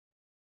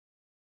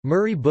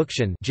Murray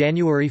Bookchin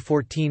 (January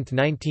 14,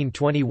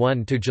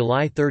 1921 to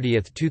July 30,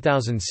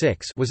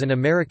 2006) was an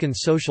American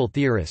social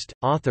theorist,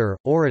 author,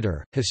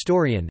 orator,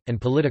 historian,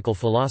 and political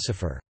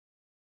philosopher.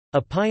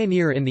 A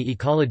pioneer in the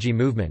ecology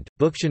movement,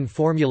 Bookchin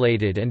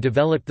formulated and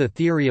developed the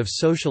theory of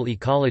social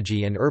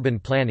ecology and urban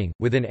planning,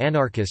 within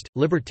anarchist,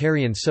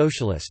 libertarian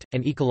socialist,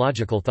 and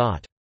ecological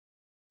thought.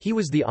 He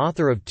was the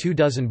author of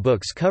 24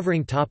 books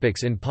covering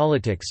topics in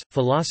politics,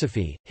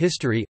 philosophy,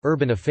 history,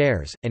 urban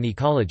affairs, and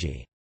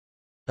ecology.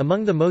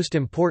 Among the most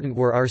important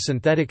were Our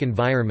Synthetic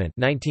Environment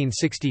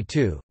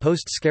 1962,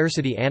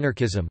 Post-Scarcity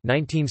Anarchism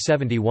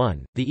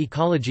 1971, The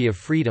Ecology of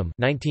Freedom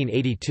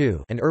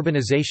 1982, and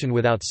Urbanization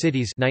Without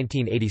Cities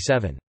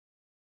 1987.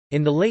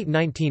 In the late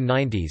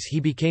 1990s he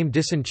became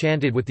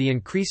disenchanted with the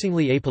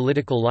increasingly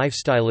apolitical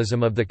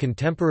lifestylism of the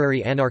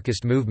contemporary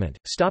anarchist movement,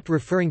 stopped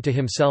referring to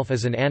himself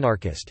as an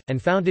anarchist,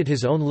 and founded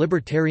his own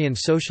libertarian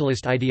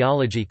socialist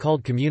ideology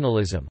called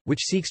communalism,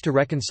 which seeks to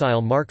reconcile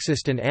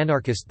Marxist and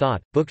anarchist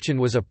thought. Bookchin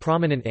was a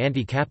prominent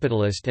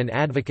anti-capitalist and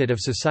advocate of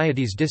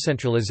society's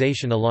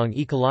decentralization along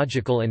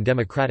ecological and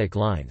democratic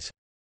lines.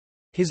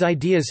 His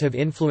ideas have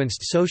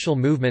influenced social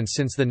movements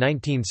since the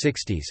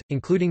 1960s,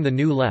 including the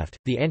New Left,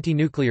 the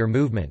anti-nuclear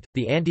movement,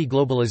 the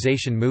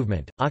anti-globalization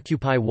movement,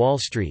 Occupy Wall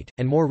Street,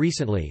 and more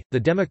recently, the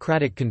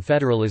Democratic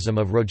Confederalism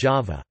of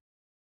Rojava.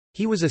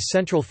 He was a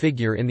central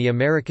figure in the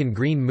American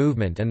Green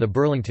Movement and the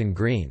Burlington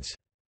Greens.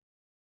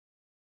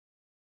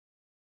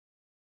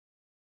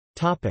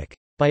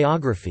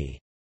 Biography.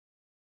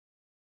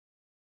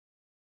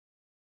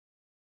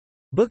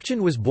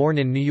 Bookchin was born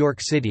in New York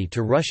City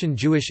to Russian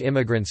Jewish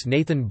immigrants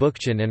Nathan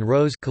Bookchin and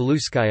Rose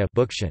Kaluskaya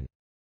Bookchin.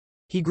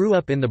 He grew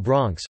up in the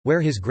Bronx,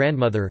 where his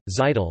grandmother,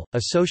 Zeidel,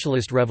 a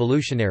socialist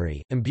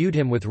revolutionary, imbued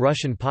him with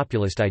Russian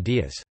populist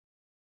ideas.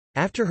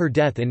 After her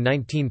death in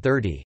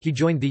 1930, he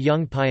joined the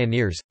Young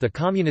Pioneers, the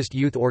Communist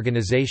Youth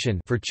Organization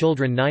for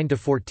children 9 to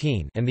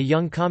 14, and the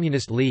Young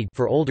Communist League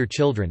for older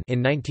children in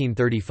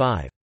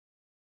 1935.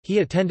 He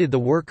attended the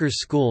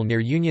Workers' School near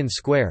Union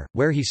Square,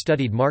 where he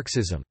studied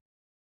Marxism.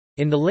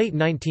 In the late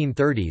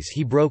 1930s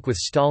he broke with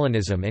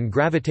Stalinism and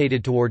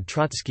gravitated toward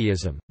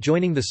Trotskyism,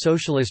 joining the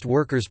Socialist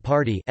Workers'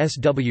 Party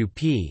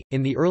 (SWP).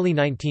 In the early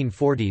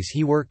 1940s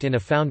he worked in a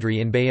foundry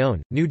in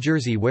Bayonne, New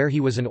Jersey, where he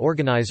was an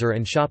organizer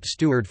and shop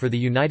steward for the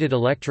United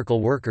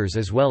Electrical Workers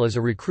as well as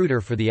a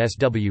recruiter for the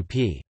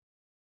SWP.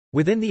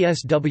 Within the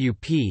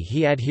SWP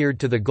he adhered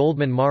to the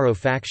Goldman-Morrow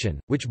faction,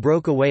 which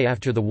broke away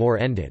after the war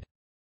ended.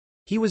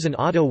 He was an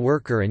auto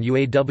worker and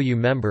UAW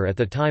member at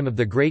the time of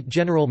the Great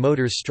General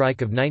Motors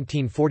strike of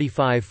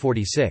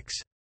 1945–46.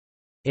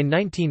 In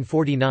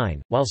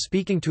 1949, while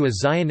speaking to a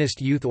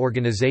Zionist youth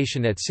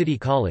organization at City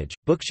College,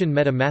 Bookchin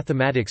met a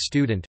mathematics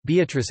student,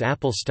 Beatrice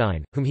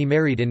Appelstein, whom he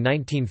married in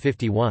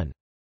 1951.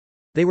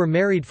 They were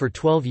married for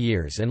 12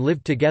 years and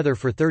lived together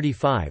for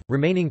 35,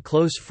 remaining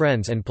close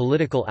friends and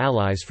political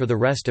allies for the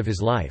rest of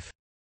his life.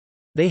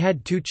 They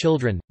had 2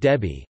 children,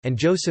 Debbie, and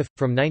Joseph.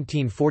 From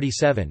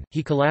 1947,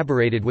 he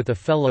collaborated with a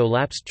fellow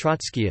lapsed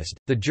Trotskyist,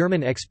 the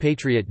German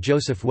expatriate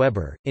Joseph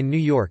Weber, in New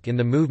York in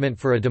the Movement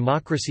for a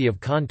Democracy of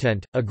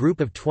Content, a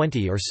group of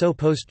 20 or so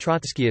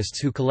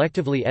post-Trotskyists who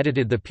collectively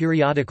edited the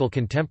periodical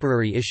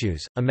Contemporary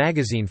Issues, a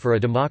magazine for a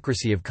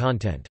democracy of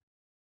content.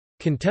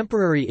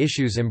 Contemporary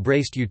Issues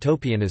embraced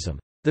utopianism.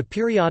 The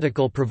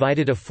periodical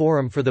provided a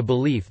forum for the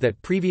belief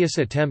that previous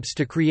attempts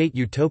to create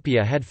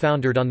utopia had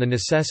foundered on the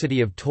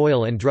necessity of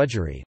toil and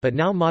drudgery, but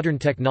now modern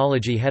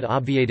technology had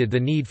obviated the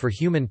need for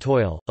human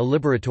toil, a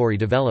liberatory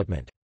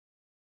development.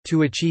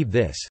 To achieve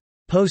this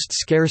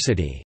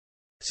post-scarcity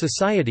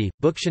society,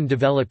 Bookchin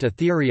developed a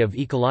theory of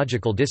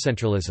ecological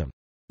decentralism.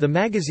 The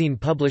magazine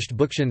published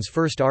Bookchin's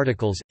first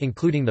articles,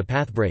 including the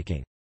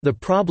pathbreaking, "The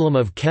Problem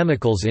of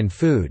Chemicals in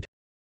Food",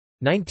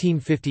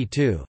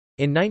 1952.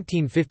 In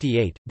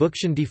 1958,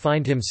 Bookchin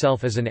defined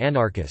himself as an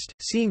anarchist,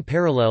 seeing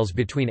parallels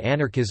between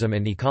anarchism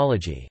and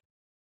ecology.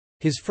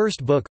 His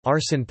first book, Our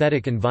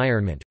Synthetic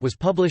Environment, was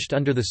published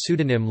under the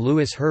pseudonym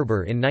Louis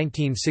Herber in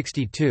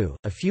 1962,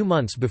 a few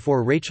months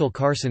before Rachel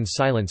Carson's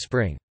Silent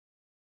Spring.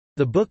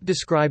 The book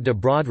described a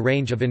broad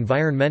range of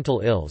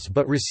environmental ills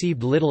but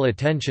received little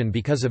attention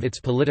because of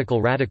its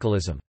political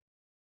radicalism.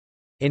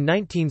 In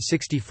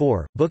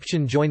 1964,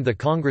 Bookchin joined the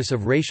Congress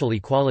of Racial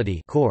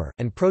Equality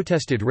and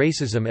protested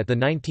racism at the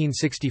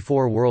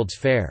 1964 World's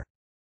Fair.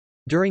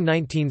 During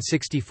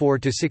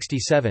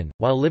 1964–67,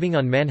 while living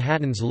on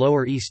Manhattan's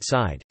Lower East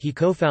Side, he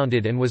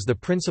co-founded and was the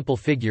principal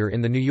figure in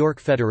the New York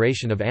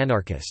Federation of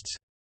Anarchists.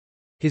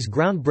 His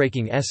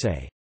groundbreaking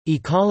essay,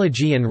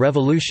 "Ecology and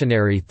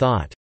Revolutionary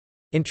Thought",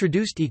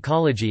 introduced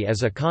ecology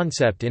as a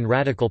concept in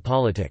radical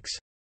politics.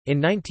 In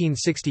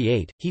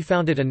 1968, he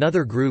founded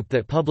another group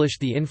that published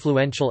the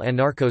influential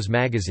Anarchos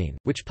magazine,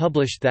 which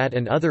published that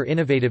and other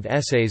innovative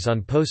essays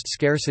on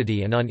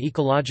post-scarcity and on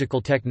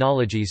ecological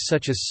technologies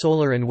such as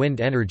solar and wind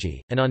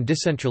energy, and on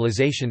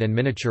decentralization and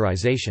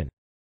miniaturization.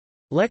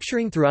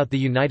 Lecturing throughout the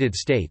United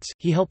States,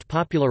 he helped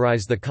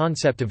popularize the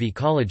concept of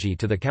ecology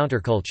to the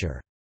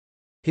counterculture.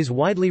 His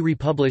widely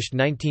republished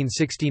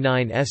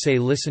 1969 essay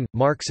Listen,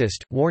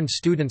 Marxist, warned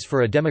students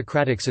for a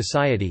democratic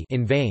society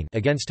in vain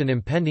against an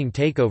impending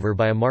takeover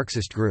by a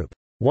Marxist group.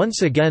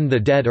 "Once again the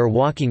dead are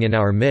walking in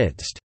our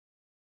midst,"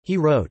 he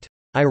wrote.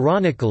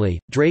 Ironically,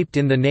 draped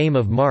in the name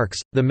of Marx,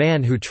 the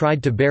man who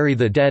tried to bury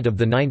the dead of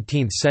the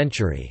 19th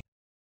century.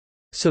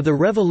 So the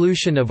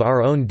revolution of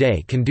our own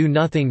day can do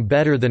nothing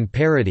better than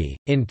parody.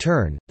 In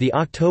turn, the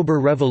October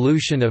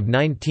Revolution of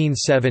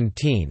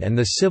 1917 and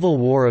the Civil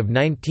War of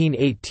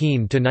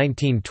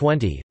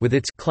 1918–1920, with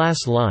its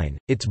class line,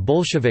 its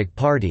Bolshevik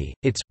party,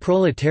 its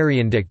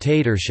proletarian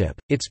dictatorship,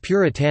 its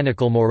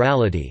puritanical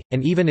morality,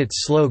 and even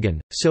its slogan,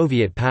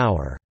 Soviet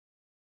power.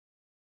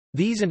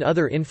 These and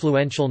other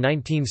influential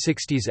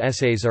 1960s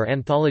essays are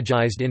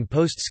anthologized in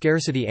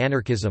Post-Scarcity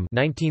Anarchism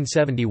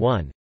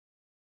 1971.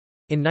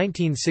 In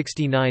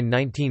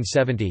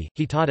 1969–1970,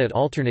 he taught at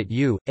Alternate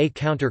U, a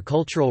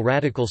counter-cultural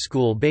radical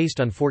school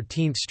based on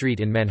 14th Street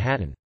in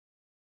Manhattan.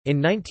 In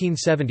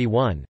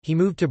 1971, he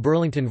moved to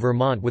Burlington,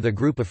 Vermont with a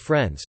group of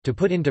friends, to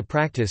put into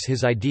practice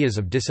his ideas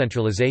of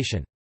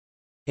decentralization.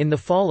 In the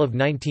fall of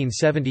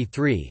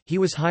 1973, he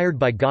was hired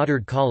by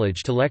Goddard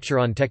College to lecture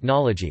on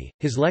technology.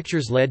 His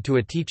lectures led to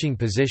a teaching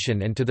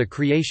position and to the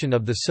creation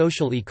of the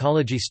Social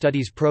Ecology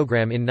Studies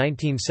program in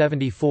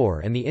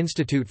 1974 and the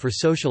Institute for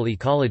Social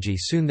Ecology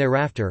soon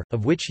thereafter,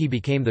 of which he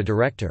became the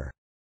director.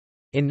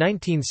 In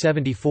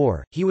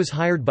 1974, he was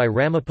hired by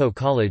Ramapo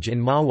College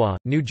in Mahwah,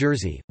 New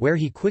Jersey, where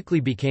he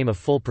quickly became a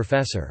full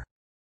professor.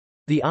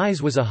 The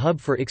EYES was a hub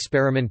for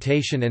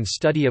experimentation and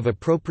study of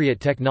appropriate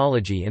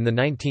technology in the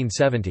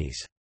 1970s.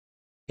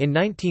 In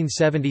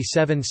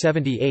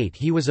 1977–78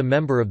 he was a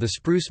member of the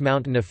Spruce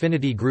Mountain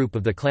Affinity Group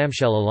of the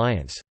Clamshell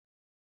Alliance.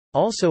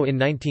 Also in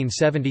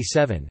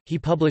 1977, he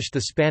published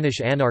The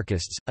Spanish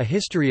Anarchists, a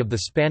history of the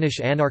Spanish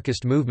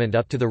anarchist movement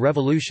up to the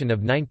Revolution of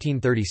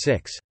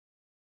 1936.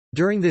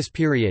 During this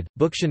period,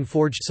 Bookchin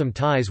forged some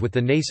ties with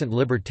the nascent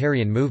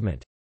libertarian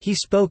movement. He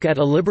spoke at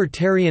a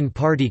Libertarian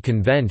Party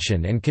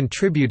convention and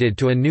contributed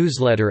to a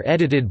newsletter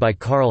edited by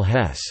Karl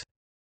Hess.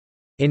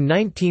 In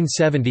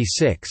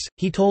 1976,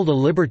 he told a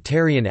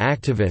libertarian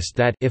activist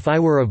that if I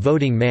were a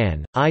voting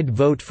man, I'd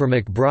vote for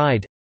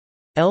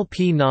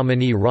McBride—LP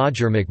nominee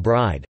Roger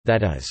McBride,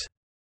 that is.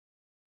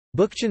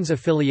 Bookchin's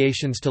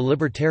affiliations to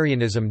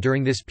libertarianism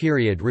during this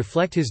period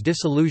reflect his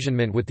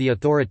disillusionment with the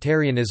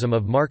authoritarianism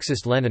of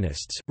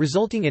Marxist-Leninists,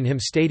 resulting in him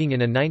stating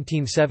in a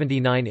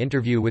 1979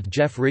 interview with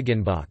Jeff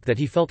Riggenbach that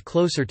he felt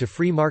closer to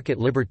free-market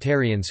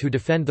libertarians who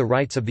defend the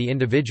rights of the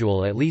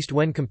individual at least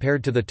when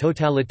compared to the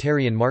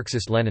totalitarian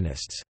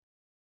Marxist-Leninists.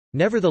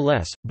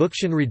 Nevertheless,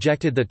 Bookchin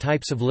rejected the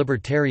types of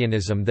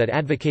libertarianism that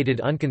advocated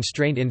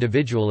unconstrained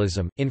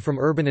individualism. In From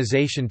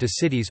Urbanization to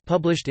Cities,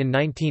 published in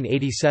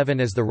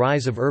 1987 as The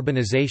Rise of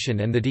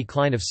Urbanization and the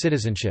Decline of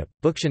Citizenship,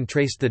 Bookchin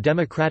traced the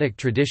democratic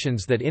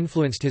traditions that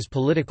influenced his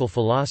political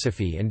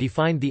philosophy and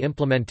defined the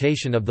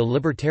implementation of the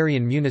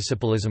libertarian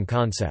municipalism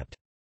concept.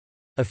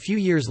 A few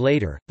years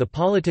later, The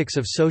Politics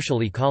of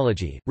Social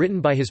Ecology, written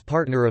by his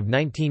partner of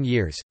 19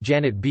 years,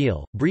 Janet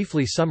Biel,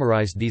 briefly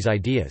summarized these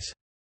ideas.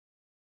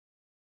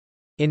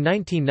 In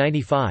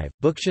 1995,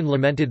 Bookchin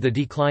lamented the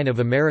decline of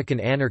American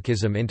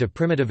anarchism into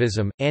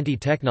primitivism,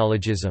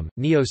 anti-technologism,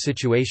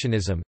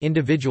 neo-situationism,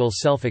 individual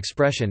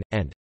self-expression,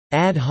 and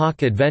ad hoc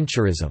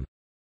adventurism,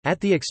 at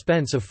the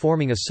expense of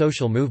forming a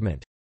social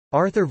movement.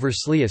 Arthur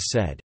Verslius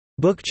said,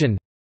 Bookchin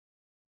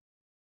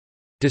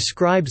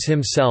describes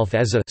himself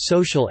as a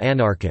social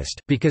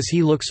anarchist because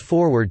he looks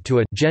forward to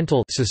a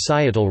gentle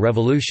societal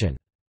revolution.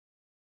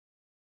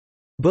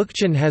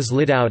 Bookchin has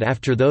lit out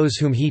after those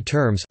whom he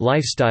terms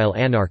lifestyle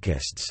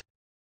anarchists.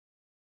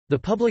 The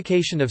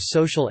publication of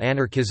Social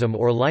Anarchism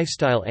or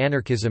Lifestyle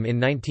Anarchism in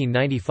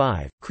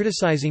 1995,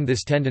 criticizing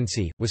this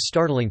tendency, was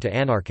startling to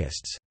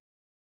anarchists.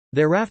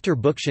 Thereafter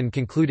Bookchin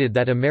concluded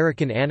that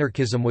American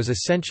anarchism was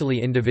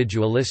essentially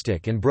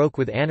individualistic and broke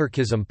with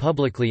anarchism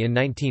publicly in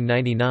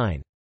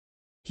 1999.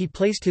 He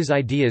placed his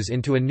ideas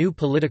into a new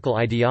political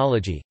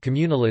ideology,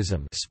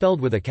 communalism,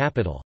 spelled with a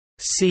capital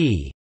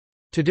C,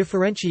 to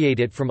differentiate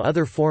it from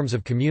other forms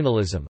of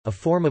communalism, a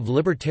form of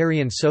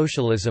libertarian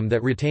socialism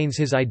that retains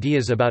his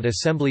ideas about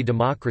assembly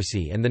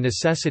democracy and the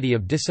necessity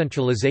of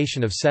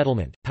decentralization of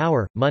settlement,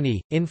 power,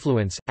 money,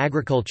 influence,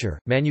 agriculture,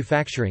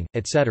 manufacturing,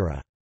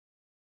 etc.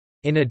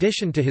 In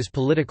addition to his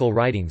political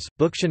writings,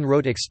 Bookchin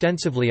wrote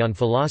extensively on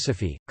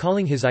philosophy,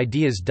 calling his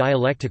ideas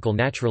dialectical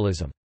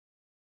naturalism.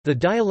 The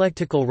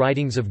dialectical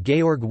writings of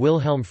Georg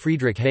Wilhelm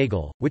Friedrich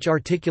Hegel, which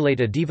articulate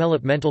a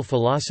developmental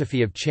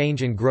philosophy of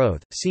change and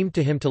growth, seemed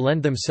to him to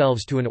lend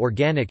themselves to an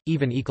organic,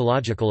 even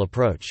ecological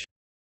approach.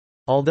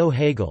 Although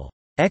Hegel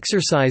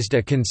exercised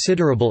a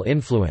considerable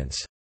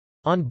influence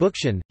on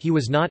Bookchin, he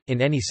was not,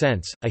 in any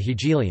sense, a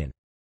Hegelian.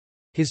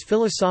 His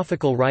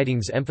philosophical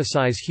writings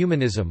emphasize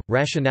humanism,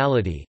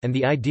 rationality, and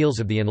the ideals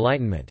of the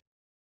Enlightenment.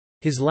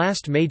 His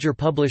last major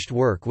published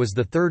work was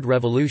The Third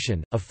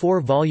Revolution, a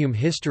 4-volume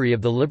history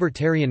of the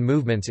libertarian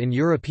movements in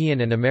European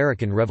and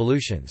American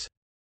revolutions.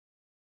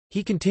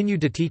 He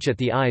continued to teach at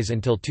the EYES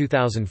until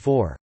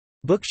 2004.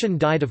 Bookchin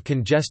died of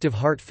congestive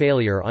heart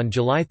failure on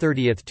July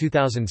 30,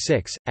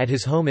 2006, at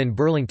his home in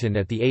Burlington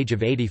at the age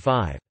of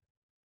 85.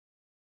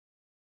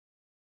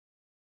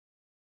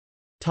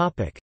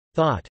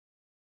 Thought.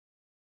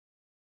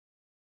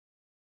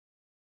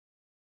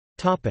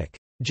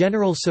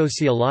 General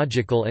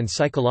sociological and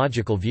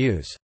psychological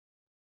views.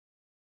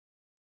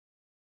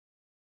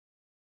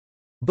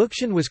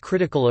 Bookchin was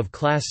critical of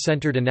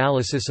class-centered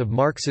analysis of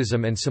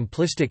Marxism and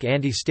simplistic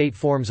anti-state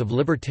forms of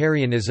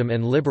libertarianism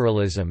and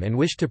liberalism, and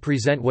wished to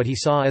present what he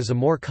saw as a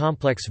more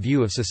complex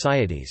view of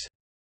societies.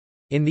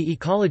 In The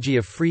Ecology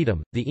of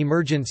Freedom, The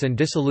Emergence and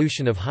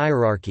Dissolution of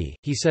Hierarchy,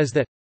 he says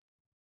that,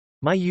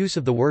 "My use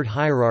of the word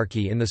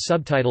hierarchy in the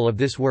subtitle of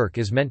this work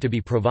is meant to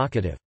be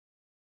provocative.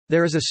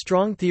 There is a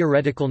strong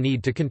theoretical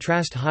need to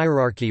contrast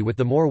hierarchy with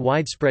the more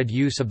widespread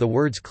use of the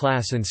words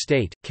class and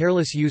state.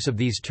 Careless use of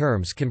these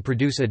terms can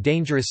produce a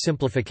dangerous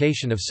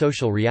simplification of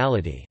social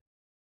reality.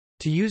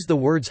 To use the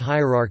words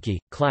hierarchy,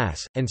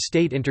 class, and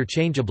state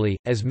interchangeably,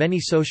 as many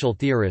social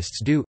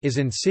theorists do, is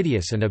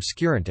insidious and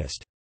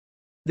obscurantist.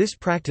 This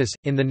practice,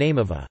 in the name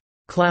of a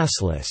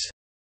classless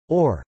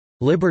or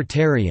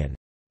libertarian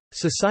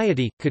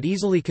society, could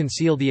easily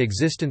conceal the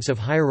existence of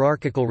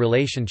hierarchical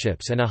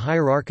relationships and a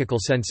hierarchical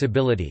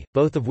sensibility,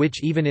 both of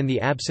which even in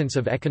the absence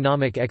of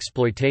economic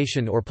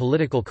exploitation or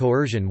political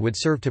coercion would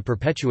serve to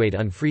perpetuate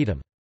unfreedom."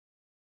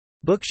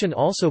 Bookchin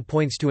also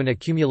points to an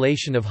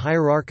accumulation of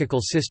hierarchical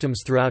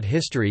systems throughout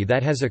history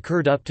that has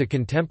occurred up to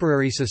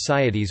contemporary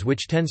societies,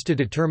 which tends to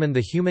determine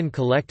the human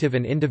collective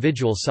and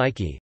individual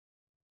psyche.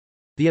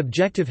 The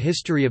objective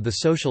history of the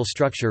social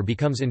structure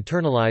becomes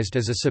internalized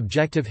as a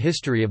subjective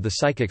history of the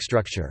psychic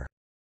structure.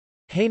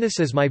 Heinous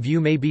as my view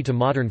may be to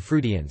modern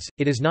Freudians,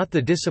 it is not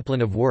the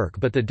discipline of work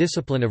but the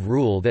discipline of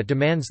rule that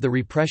demands the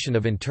repression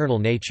of internal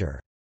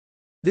nature.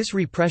 This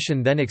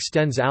repression then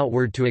extends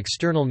outward to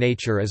external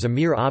nature as a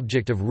mere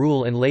object of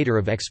rule and later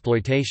of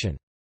exploitation.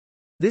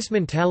 This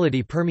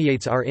mentality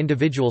permeates our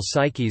individual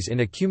psyches in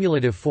a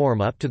cumulative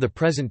form up to the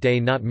present day,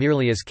 not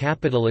merely as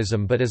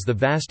capitalism but as the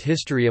vast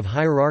history of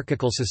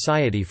hierarchical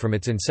society from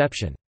its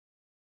inception.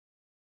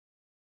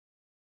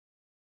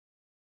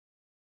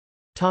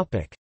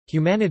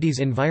 Humanity's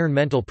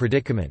environmental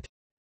predicament.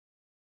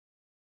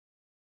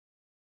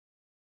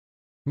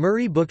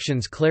 Murray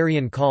Bookchin's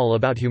clarion call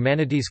about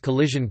humanity's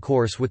collision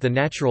course with the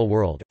natural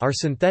world, Our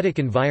Synthetic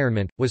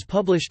Environment, was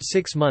published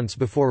 6 months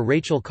before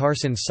Rachel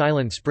Carson's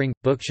Silent Spring.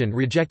 Bookchin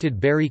rejected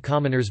Barry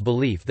Commoner's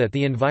belief that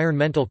the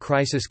environmental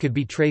crisis could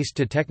be traced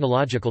to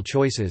technological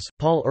choices,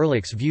 Paul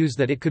Ehrlich's views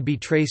that it could be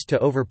traced to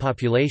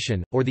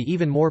overpopulation, or the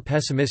even more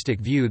pessimistic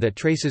view that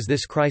traces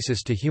this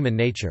crisis to human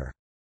nature.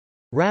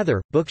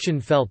 Rather,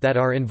 Bookchin felt that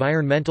our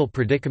environmental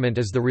predicament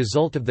is the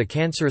result of the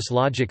cancerous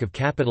logic of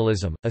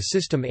capitalism, a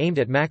system aimed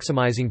at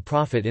maximizing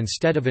profit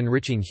instead of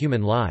enriching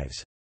human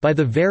lives. By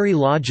the very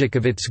logic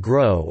of its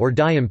grow or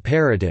die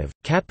imperative,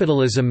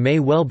 capitalism may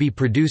well be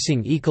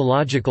producing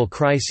ecological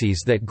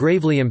crises that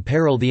gravely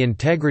imperil the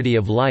integrity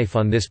of life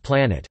on this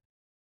planet.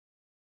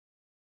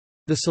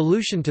 The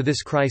solution to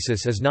this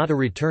crisis is not a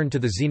return to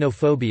the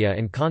xenophobia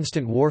and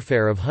constant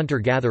warfare of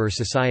hunter-gatherer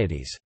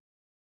societies.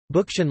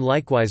 Bookchin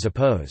likewise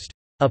opposed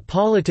a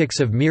politics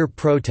of mere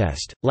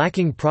protest,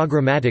 lacking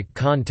programmatic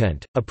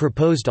content, a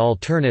proposed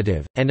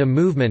alternative, and a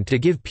movement to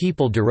give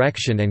people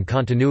direction and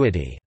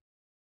continuity.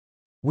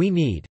 We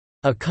need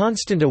a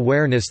constant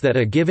awareness that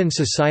a given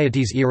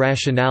society's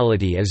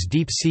irrationality is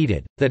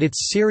deep-seated, that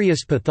its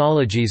serious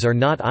pathologies are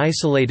not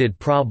isolated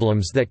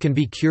problems that can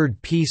be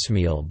cured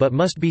piecemeal but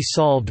must be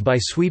solved by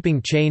sweeping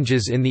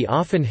changes in the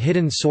often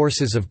hidden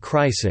sources of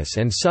crisis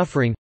and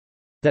suffering.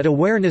 That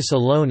awareness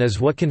alone is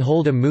what can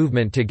hold a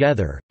movement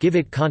together, give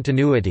it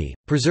continuity,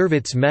 preserve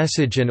its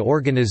message and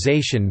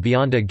organization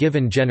beyond a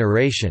given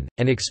generation,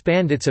 and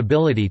expand its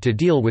ability to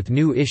deal with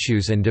new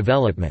issues and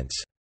developments.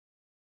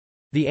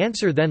 The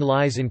answer then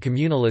lies in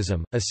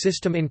communalism, a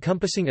system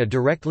encompassing a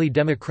directly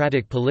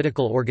democratic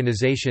political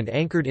organization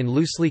anchored in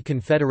loosely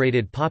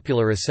confederated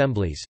popular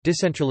assemblies,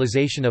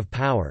 decentralization of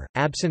power,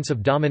 absence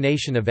of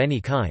domination of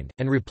any kind,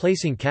 and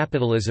replacing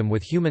capitalism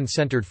with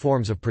human-centered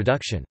forms of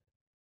production.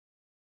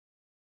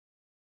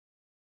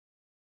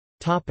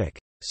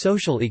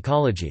 Social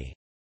ecology.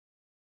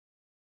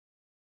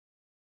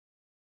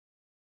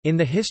 In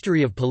the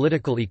history of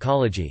political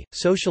ecology,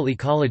 social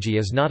ecology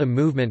is not a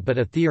movement but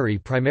a theory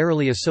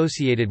primarily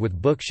associated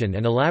with Bookchin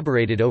and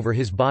elaborated over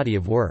his body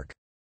of work.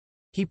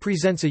 He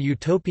presents a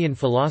utopian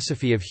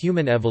philosophy of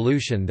human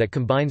evolution that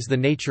combines the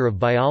nature of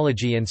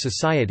biology and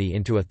society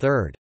into a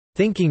third,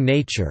 thinking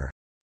nature,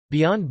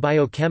 beyond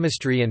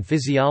biochemistry and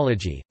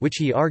physiology, which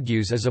he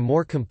argues is a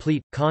more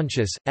complete,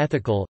 conscious,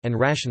 ethical, and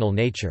rational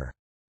nature.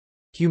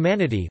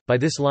 Humanity, by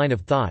this line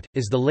of thought,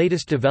 is the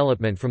latest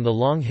development from the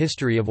long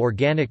history of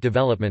organic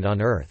development on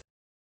Earth.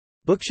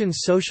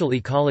 Bookchin's social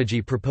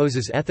ecology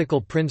proposes ethical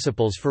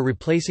principles for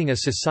replacing a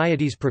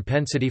society's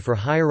propensity for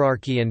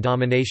hierarchy and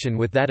domination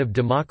with that of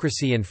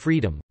democracy and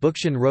freedom.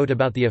 Bookchin wrote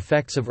about the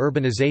effects of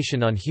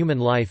urbanization on human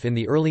life in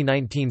the early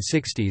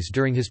 1960s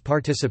during his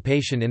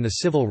participation in the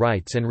civil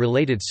rights and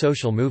related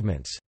social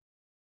movements.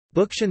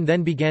 Bookchin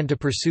then began to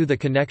pursue the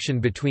connection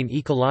between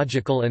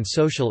ecological and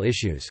social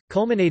issues,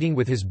 culminating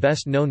with his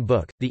best-known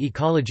book, The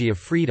Ecology of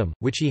Freedom,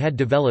 which he had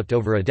developed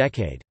over a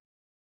decade.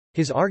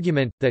 His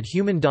argument, that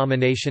human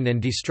domination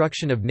and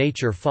destruction of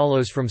nature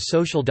follows from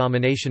social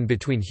domination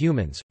between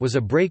humans, was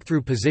a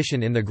breakthrough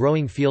position in the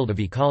growing field of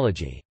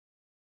ecology.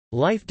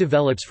 Life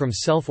develops from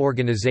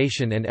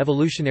self-organization and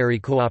evolutionary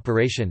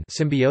cooperation,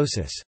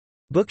 symbiosis.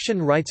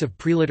 Bookchin writes of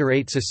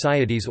preliterate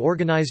societies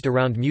organized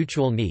around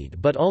mutual need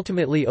but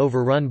ultimately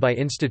overrun by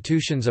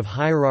institutions of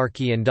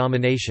hierarchy and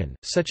domination,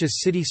 such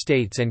as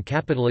city-states and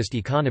capitalist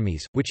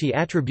economies, which he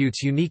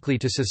attributes uniquely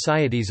to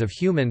societies of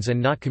humans and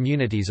not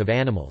communities of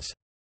animals.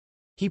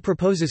 He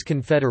proposes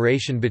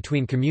confederation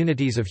between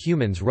communities of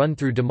humans run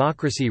through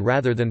democracy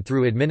rather than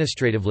through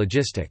administrative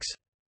logistics.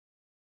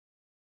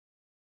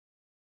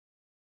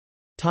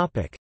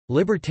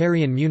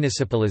 Libertarian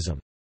municipalism.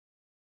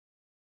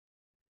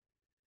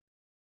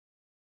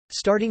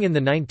 Starting in the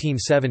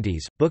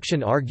 1970s,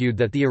 Bookchin argued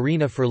that the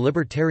arena for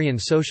libertarian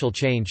social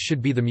change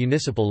should be the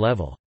municipal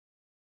level.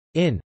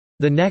 In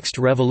The Next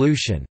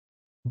Revolution,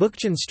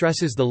 Bookchin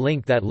stresses the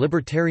link that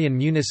libertarian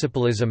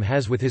municipalism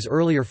has with his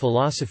earlier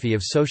philosophy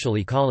of social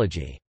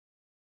ecology.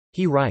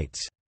 He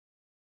writes,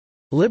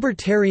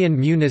 "Libertarian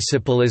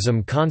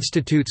municipalism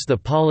constitutes the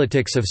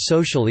politics of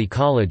social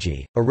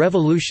ecology, a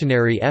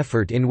revolutionary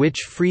effort in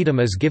which freedom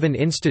is given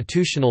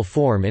institutional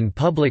form in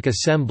public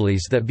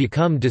assemblies that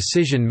become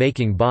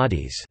decision-making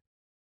bodies."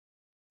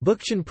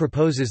 Bookchin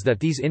proposes that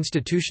these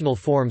institutional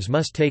forms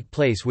must take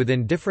place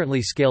within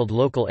differently scaled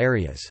local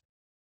areas.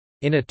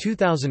 In a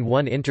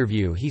 2001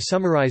 interview he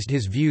summarized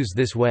his views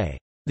this way,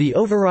 "The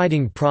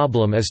overriding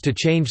problem is to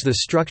change the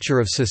structure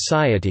of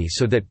society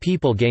so that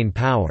people gain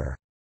power.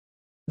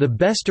 The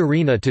best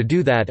arena to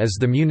do that is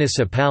the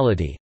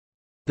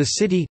municipality—the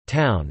city,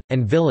 town,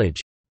 and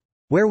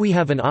village—where we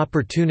have an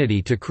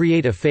opportunity to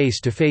create a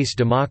face-to-face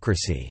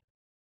democracy."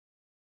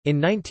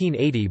 In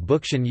 1980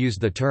 Bookchin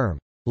used the term,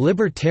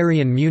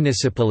 "libertarian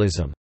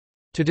municipalism,"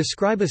 to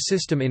describe a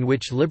system in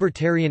which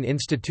libertarian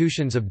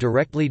institutions of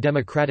directly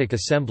democratic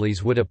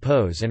assemblies would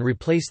oppose and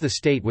replace the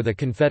state with a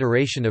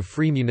confederation of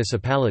free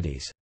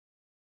municipalities.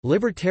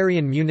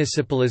 Libertarian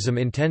municipalism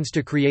intends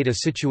to create a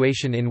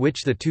situation in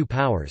which the two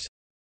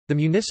powers—the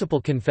municipal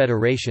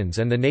confederations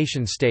and the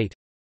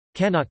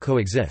nation-state—cannot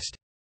coexist.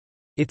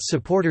 Its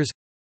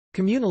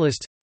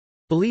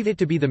supporters—communalists—believe it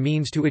to be the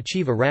means to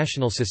achieve a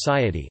rational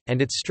society,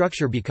 and its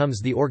structure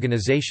becomes the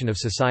organization of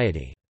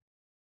society.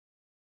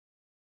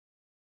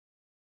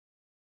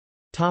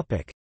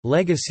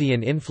 Legacy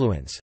and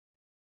influence.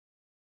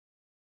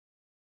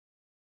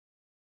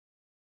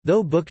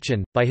 Though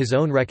Bookchin, by his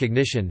own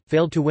recognition,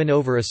 failed to win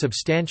over a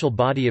substantial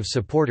body of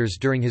supporters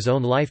during his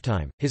own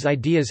lifetime, his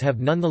ideas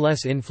have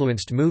nonetheless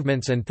influenced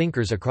movements and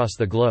thinkers across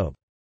the globe.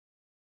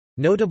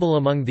 Notable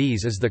among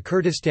these is the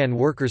Kurdistan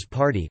Workers'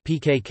 Party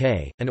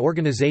 (PKK), an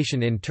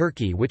organization in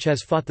Turkey which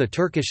has fought the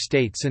Turkish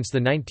state since the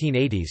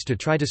 1980s to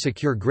try to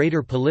secure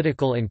greater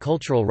political and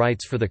cultural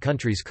rights for the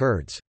country's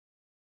Kurds.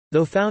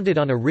 Though founded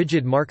on a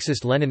rigid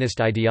Marxist-Leninist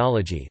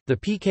ideology, the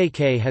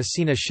PKK has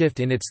seen a shift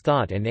in its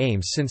thought and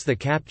aims since the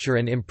capture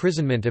and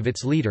imprisonment of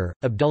its leader,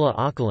 Abdullah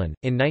Öcalan,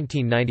 in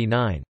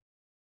 1999.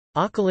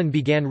 Öcalan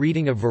began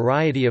reading a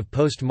variety of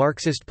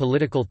post-Marxist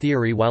political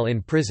theory while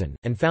in prison,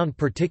 and found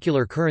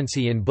particular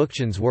currency in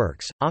Bookchin's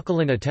works.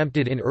 Öcalan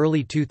attempted in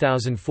early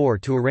 2004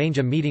 to arrange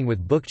a meeting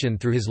with Bookchin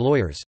through his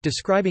lawyers,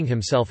 describing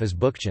himself as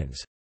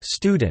Bookchin's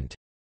student,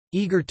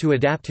 eager to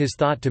adapt his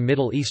thought to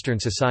Middle Eastern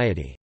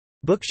society.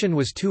 Bookchin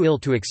was too ill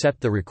to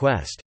accept the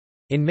request.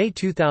 In May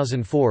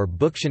 2004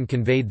 Bookchin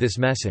conveyed this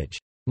message,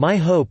 "My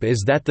hope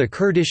is that the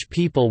Kurdish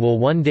people will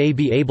one day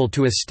be able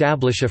to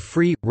establish a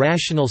free,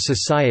 rational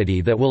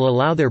society that will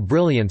allow their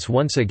brilliance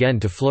once again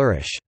to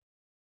flourish.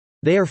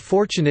 They are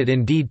fortunate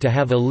indeed to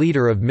have a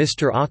leader of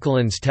Mr.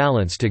 Öcalan's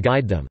talents to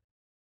guide them."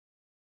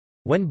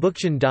 When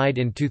Bookchin died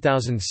in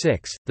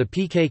 2006, the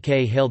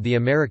PKK hailed the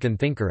American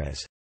thinker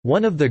as,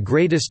 "one of the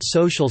greatest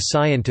social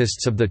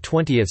scientists of the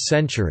 20th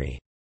century."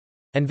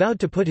 and vowed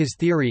to put his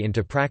theory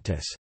into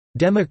practice.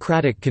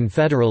 Democratic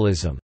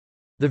confederalism,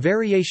 the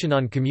variation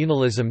on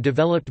communalism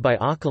developed by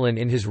Öcalan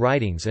in his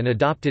writings and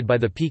adopted by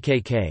the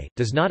PKK,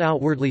 does not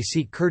outwardly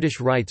seek Kurdish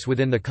rights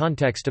within the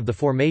context of the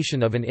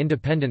formation of an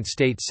independent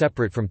state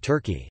separate from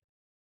Turkey.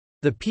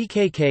 The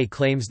PKK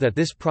claims that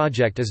this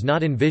project is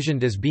not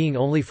envisioned as being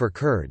only for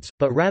Kurds,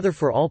 but rather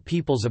for all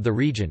peoples of the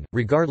region,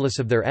 regardless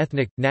of their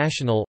ethnic,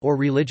 national, or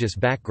religious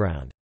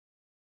background.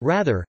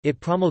 Rather,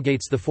 it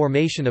promulgates the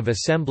formation of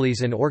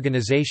assemblies and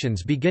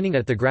organizations beginning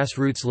at the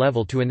grassroots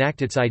level to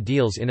enact its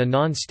ideals in a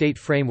non-state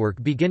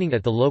framework beginning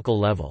at the local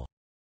level.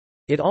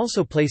 It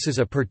also places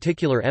a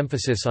particular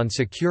emphasis on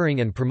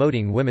securing and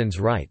promoting women's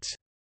rights.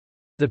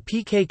 The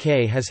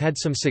PKK has had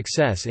some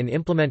success in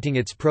implementing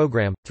its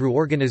program, through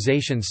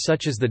organizations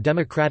such as the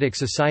Democratic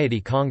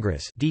Society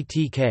Congress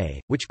 (DTK),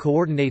 which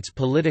coordinates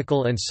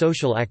political and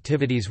social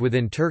activities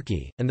within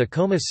Turkey, and the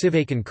Koma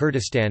Sivakan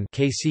Kurdistan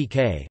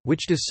 (KCK),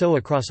 which does so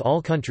across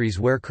all countries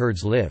where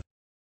Kurds live.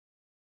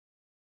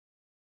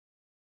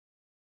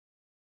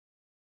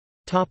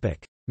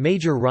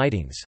 Major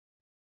writings.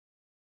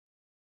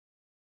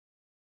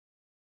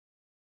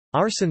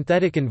 Our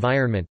Synthetic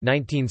Environment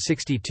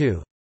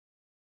 1962.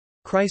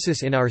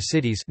 Crisis in Our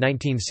Cities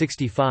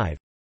 1965.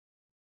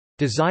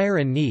 Desire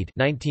and Need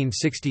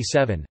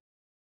 1967.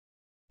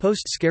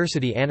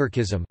 Post-Scarcity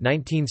Anarchism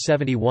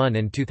 1971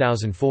 and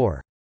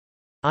 2004.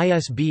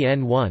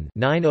 ISBN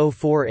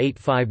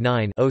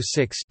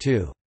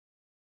 1-904859-06-2.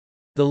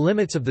 The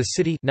Limits of the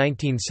City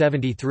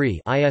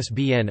 1973.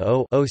 ISBN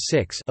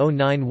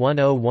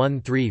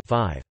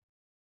 0-06-091013-5.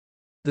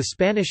 The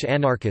Spanish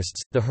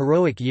Anarchists, The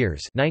Heroic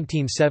Years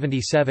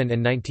 1977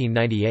 and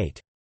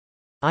 1998.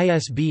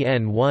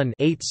 ISBN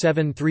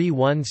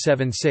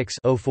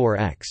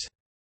 1-873176-04-X.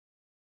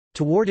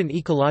 Toward an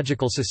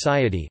Ecological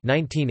Society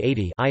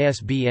 1980.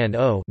 ISBN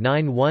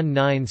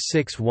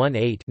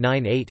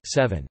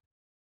 0-919618-98-7.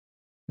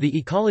 The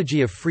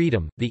Ecology of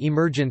Freedom, The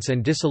Emergence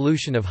and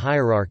Dissolution of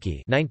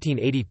Hierarchy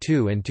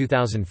 1982 and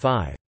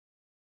 2005.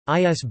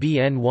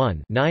 ISBN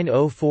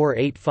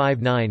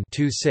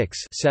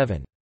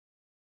 1-904859-26-7.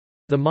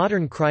 The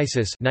Modern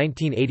Crisis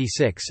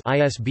 1986.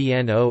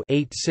 ISBN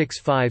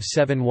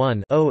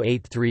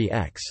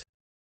 0-86571-083-X.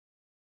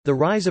 The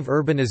Rise of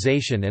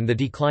Urbanization and the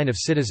Decline of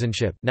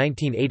Citizenship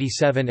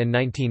 1987 and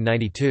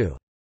 1992.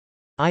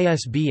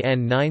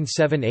 ISBN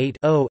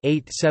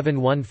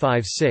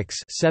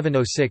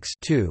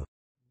 978-0-87156-706-2.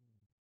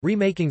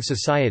 Remaking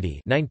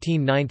Society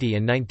 1990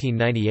 and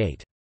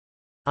 1998.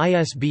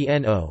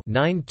 ISBN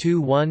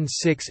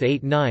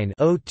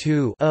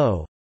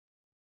 0-921689-02-0.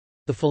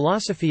 The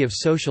Philosophy of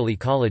Social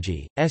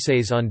Ecology,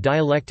 Essays on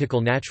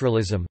Dialectical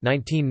Naturalism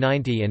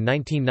 1990 and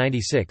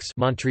 1996.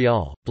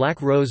 Montreal,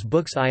 Black Rose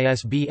Books.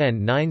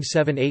 ISBN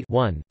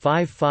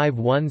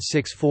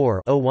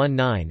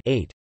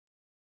 978-1-55164-019-8.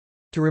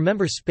 To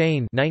Remember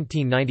Spain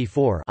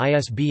 1994.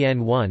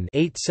 ISBN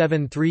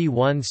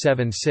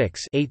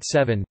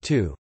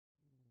 1-873176-87-2.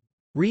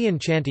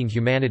 Re-Enchanting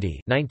Humanity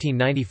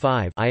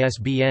 1995.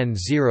 ISBN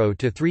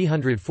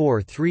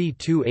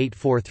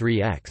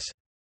 0-304-32843-X.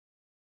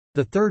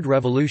 The Third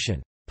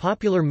Revolution.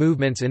 Popular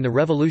Movements in the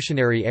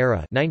Revolutionary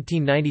Era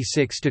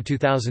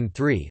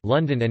 1996–2003.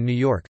 London and New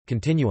York,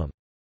 Continuum.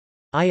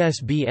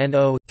 ISBN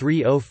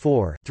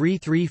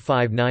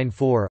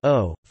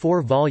 0-304-33594-0,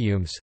 4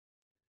 volumes.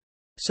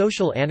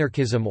 Social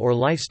Anarchism or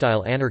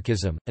Lifestyle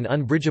Anarchism, An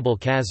Unbridgeable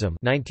Chasm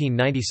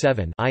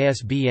 1997.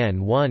 ISBN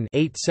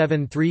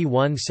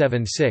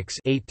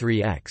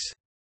 1-873176-83-X.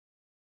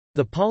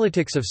 The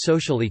Politics of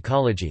Social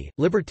Ecology,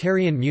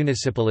 Libertarian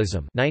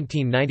Municipalism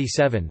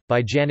 1997,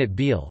 by Janet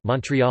Beale.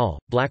 Montreal,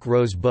 Black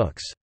Rose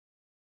Books.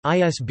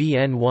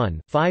 ISBN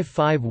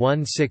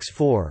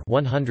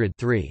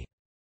 1-55164-100-3.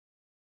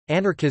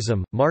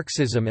 Anarchism,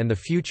 Marxism and the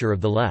Future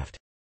of the Left.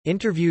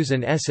 Interviews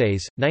and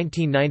Essays,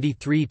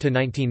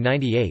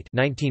 1993–1998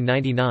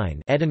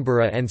 1999,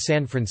 Edinburgh and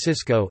San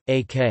Francisco,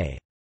 A.K.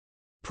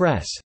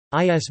 Press.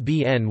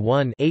 ISBN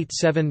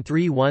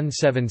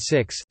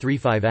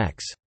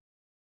 1-873176-35-X.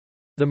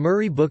 The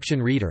Murray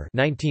Bookchin Reader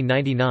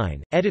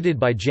 1999, edited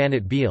by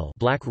Janet Beale.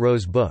 Black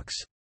Rose Books.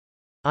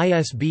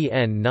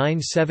 ISBN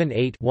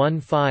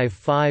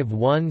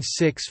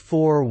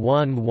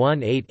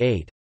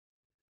 978-1551641188.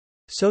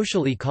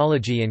 Social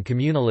Ecology and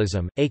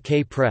Communalism,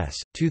 A.K. Press,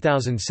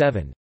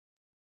 2007.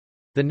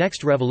 The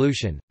Next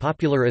Revolution,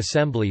 Popular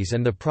Assemblies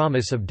and the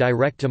Promise of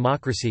Direct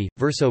Democracy,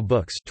 Verso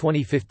Books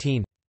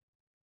 2015.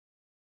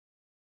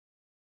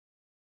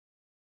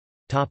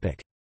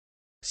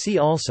 See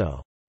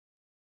also: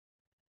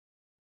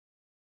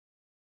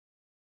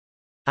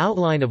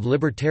 Outline of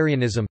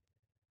Libertarianism.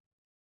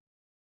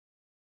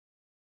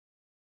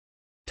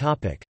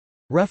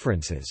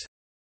 References.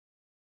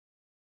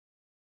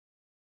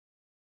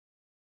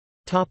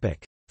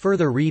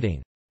 Further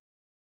reading.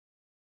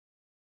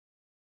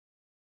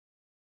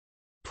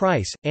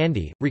 Price,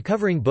 Andy,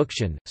 Recovering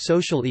Bookchin,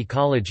 Social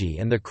Ecology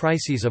and the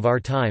Crises of Our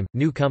Time,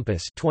 New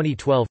Compass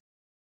 2012.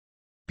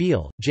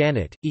 Beale,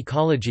 Janet,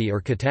 Ecology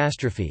or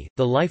Catastrophe,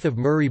 The Life of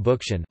Murray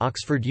Bookchin,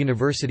 Oxford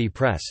University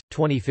Press,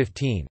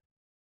 2015.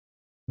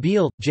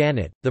 Beale,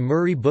 Janet, The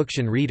Murray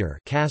Bookchin Reader,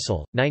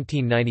 Castle,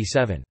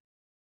 1997.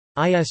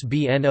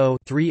 ISBN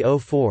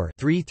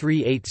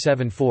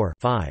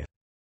 0-304-33874-5.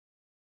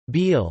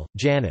 Beale,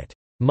 Janet.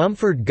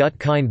 Mumford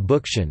Gutkind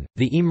Bookchin,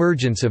 The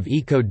Emergence of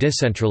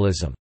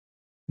Eco-Decentralism.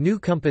 New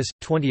Compass,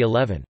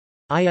 2011.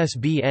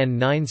 ISBN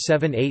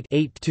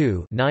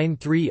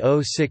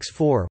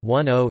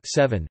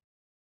 978-82-93064-10-7.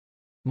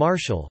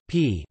 Marshall,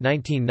 P.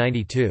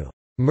 1992.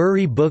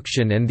 Murray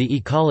Bookchin and the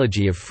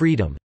Ecology of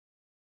Freedom.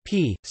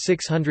 p.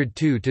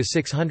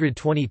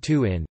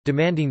 602–622 in,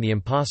 Demanding the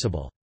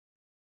Impossible.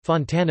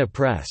 Fontana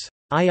Press.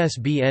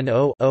 ISBN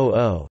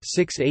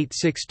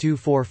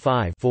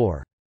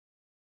 0-00-686245-4.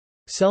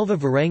 Selva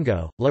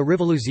Varengo, La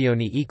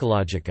Rivoluzione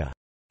Ecologica.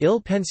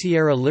 Il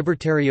pensiero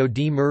libertario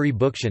di Murray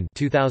Bookchin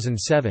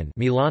 2007,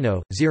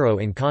 Milano, 0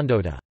 in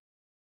Condotta.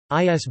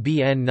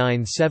 ISBN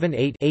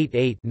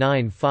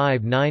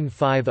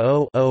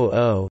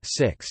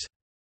 978-88-95950-00-6.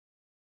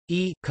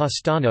 E.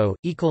 Castano,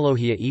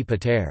 Ecologia e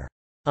Potere.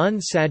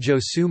 Un Saggio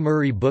su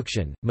Murray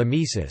Bookchin,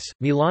 Mimesis,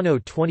 Milano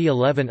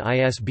 2011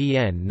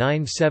 ISBN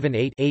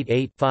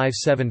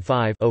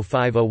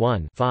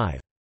 978-88-575-0501-5.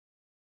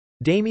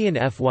 Damien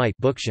F. White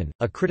Bookchin,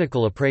 A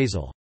Critical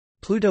Appraisal.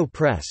 Pluto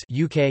Press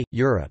UK,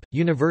 Europe,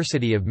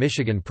 University of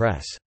Michigan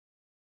Press.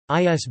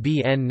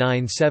 ISBN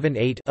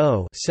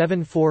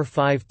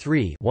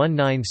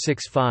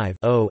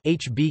 978-0-7453-1965-0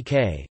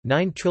 HBK,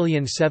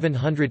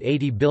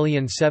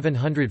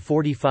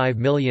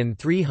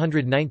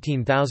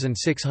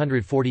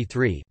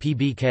 9780785319643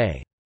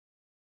 PBK.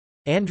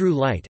 Andrew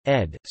Light,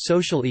 ed.,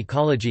 Social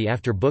Ecology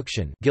After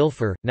Bookchin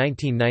Guilford,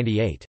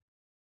 1998.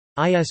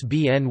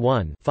 ISBN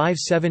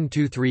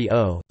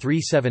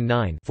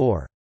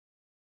 1-57230-379-4.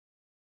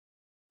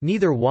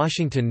 Neither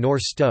Washington nor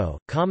Stowe,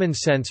 Common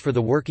Sense for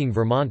the Working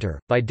Vermonter,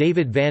 by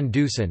David Van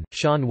Dusen,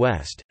 Sean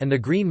West, and the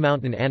Green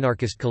Mountain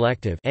Anarchist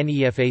Collective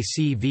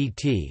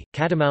NEFACVT,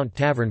 Catamount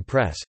Tavern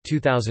Press,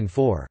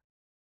 2004.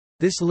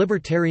 This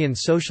libertarian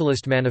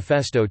socialist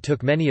manifesto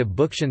took many of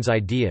Bookchin's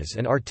ideas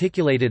and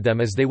articulated them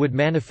as they would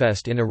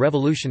manifest in a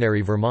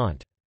revolutionary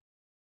Vermont.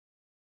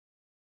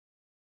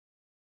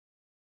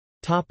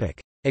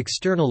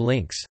 External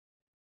links.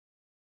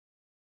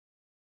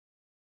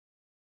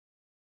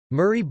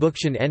 Murray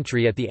Bookchin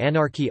entry at the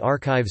Anarchy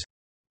Archives.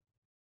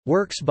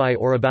 Works by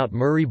or about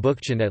Murray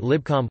Bookchin at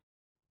Libcom.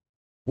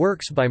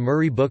 Works by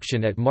Murray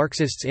Bookchin at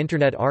Marxists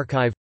Internet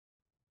Archive.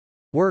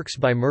 Works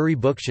by Murray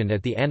Bookchin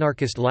at the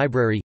Anarchist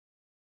Library.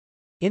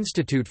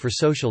 Institute for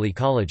Social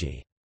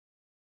Ecology.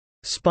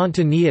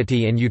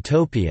 Spontaneity and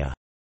Utopia.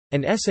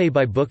 An essay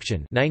by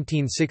Bookchin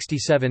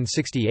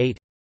 1967–68.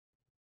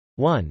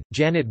 1.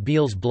 Janet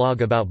Beale's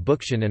blog about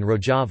Bookchin and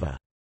Rojava.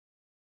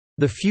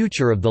 The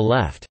Future of the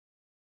Left.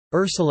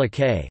 Ursula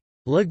K.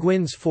 Le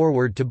Guin's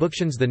Foreword to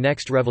Bookchin's The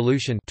Next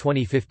Revolution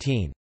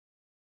 2015.